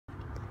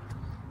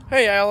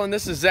Hey Alan,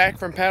 this is Zach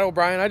from Pat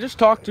O'Brien. I just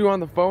talked to you on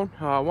the phone.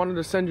 I wanted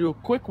to send you a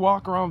quick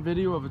walk around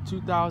video of a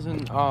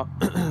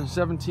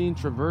 2017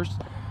 Traverse.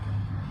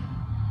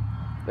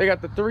 They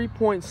got the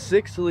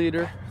 3.6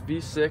 liter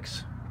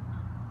V6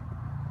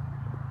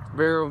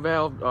 variable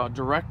valve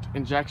direct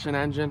injection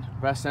engine,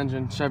 best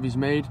engine Chevy's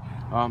made.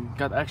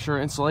 Got the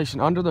extra insulation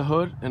under the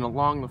hood and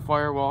along the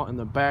firewall in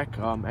the back.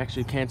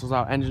 Actually cancels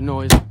out engine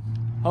noise,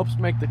 helps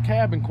make the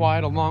cabin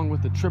quiet along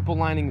with the triple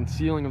lining and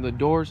sealing of the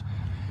doors.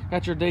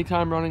 Got your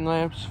daytime running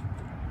lamps,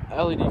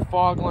 LED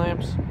fog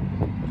lamps,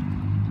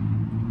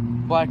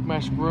 black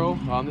mesh grille.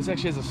 This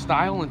actually has a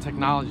style and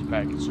technology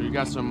package. So you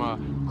got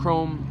some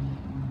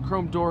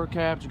chrome door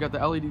caps, you got the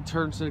LED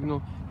turn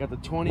signal, you got the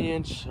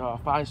 20-inch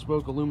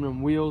 5-spoke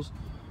aluminum wheels,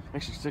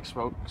 actually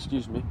 6-spoke,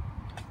 excuse me.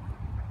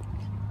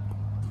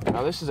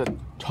 Now this is a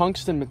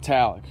tungsten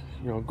metallic,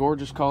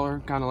 gorgeous color,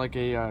 kind of like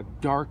a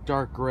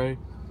dark gray.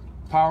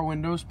 Power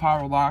windows,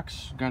 power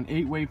locks, got an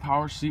 8-way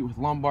power seat with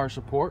lumbar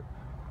support.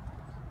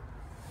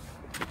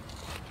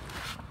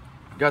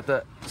 Got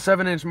the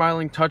 7-inch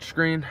Mylink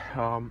touchscreen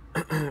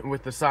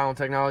with the silent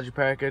technology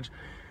package.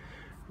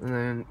 And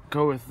then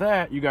go with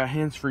that, you got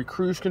hands-free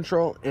cruise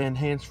control and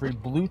hands-free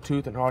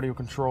Bluetooth and audio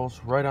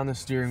controls right on the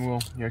steering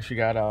wheel. You actually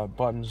got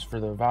buttons for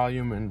the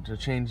volume and to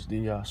change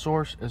the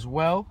source as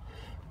well.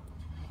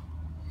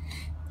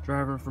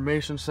 Driver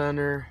information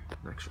center,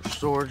 extra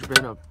storage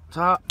bin up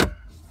top.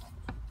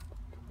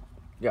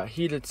 You got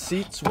heated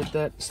seats with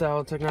that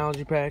style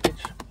technology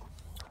package.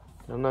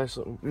 Got a nice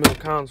little middle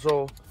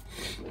console.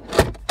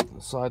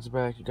 Slides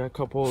back, you got a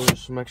couple of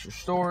some extra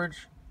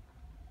storage,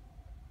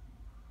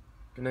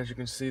 and as you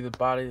can see, the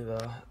body,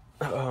 the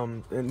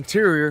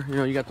interior,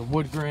 you got the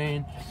wood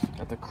grain,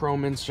 got the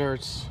chrome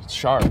inserts. It's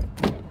sharp.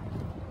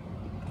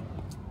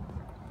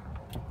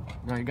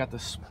 Now you got the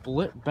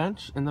split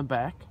bench in the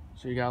back,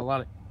 so you got a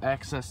lot of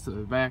access to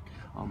the back.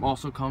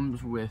 Also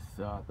comes with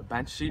the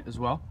bench seat as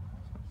well.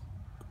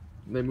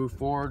 They move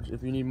forward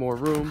if you need more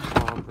room,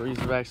 for ease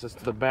of access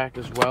to the back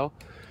as well.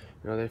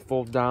 They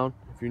fold down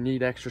if you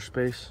need extra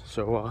space,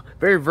 so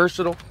very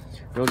versatile.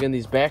 Again,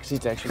 these back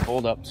seats actually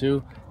fold up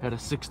too. Had a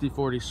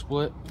 60-40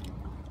 split.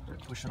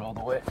 Push it all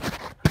the way. There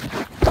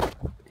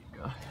you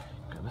go.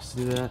 Gotta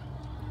see that.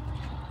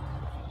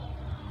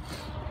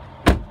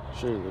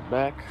 Show you the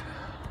back.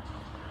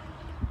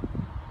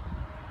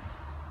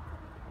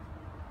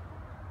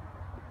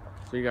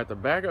 So you got the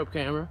backup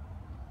camera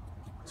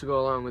to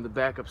go along with the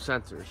backup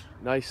sensors.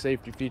 Nice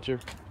safety feature.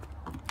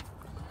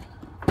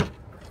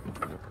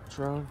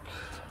 Trunk.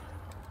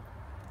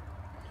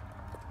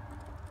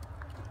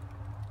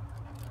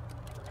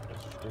 As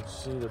you can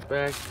see, the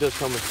back does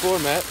come with floor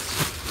mats.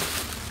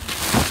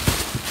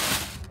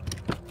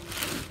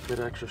 Good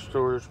extra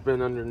storage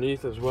bin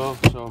underneath as well.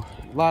 So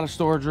a lot of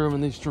storage room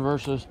in these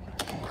Traverses.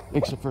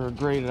 Makes it for a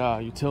great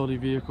utility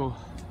vehicle.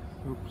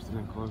 Oops,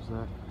 didn't close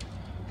that.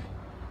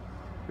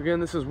 Again,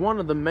 this is one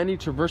of the many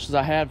Traverses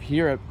I have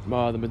here at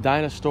the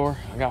Medina store.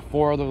 I got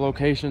 4 other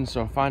locations,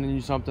 so finding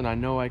you something I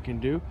know I can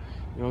do.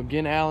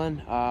 Again, Alan,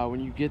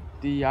 when you get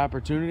the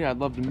opportunity, I'd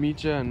love to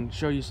meet you and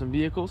show you some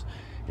vehicles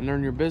and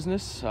learn your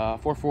business.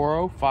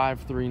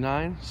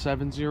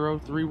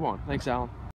 440-539-7031. Thanks, Alan.